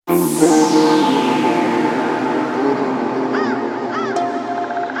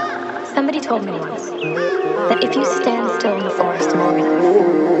Somebody told me once that if you stand still in the forest long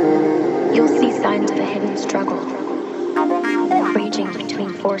enough, you'll see signs of a hidden struggle, raging between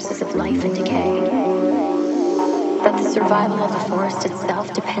forces of life and decay. That the survival of the forest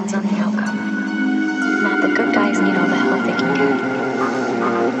itself depends on the outcome, and that the good guys need all the help they can get.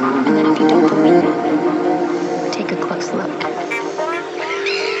 And that if you don't believe it, take a close look.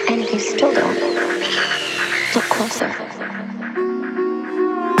 And if you still don't, look closer.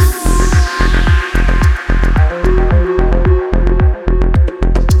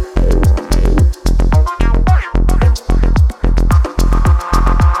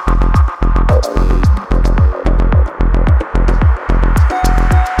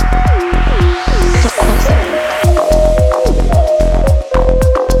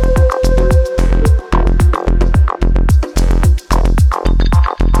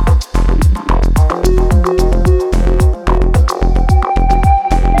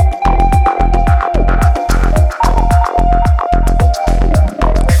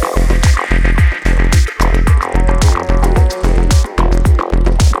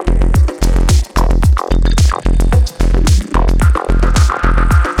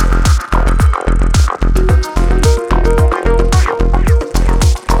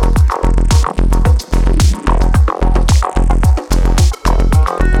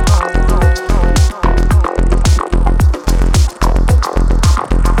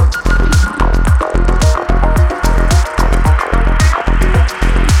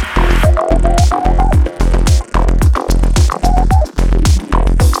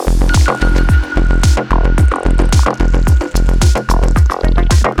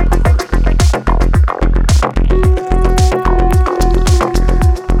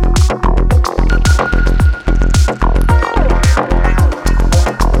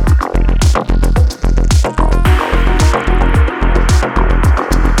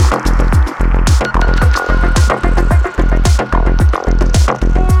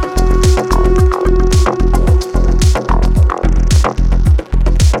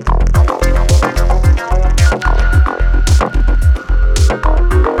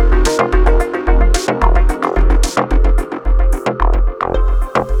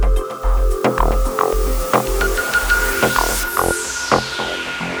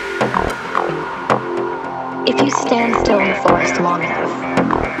 If you stand still in the forest long enough,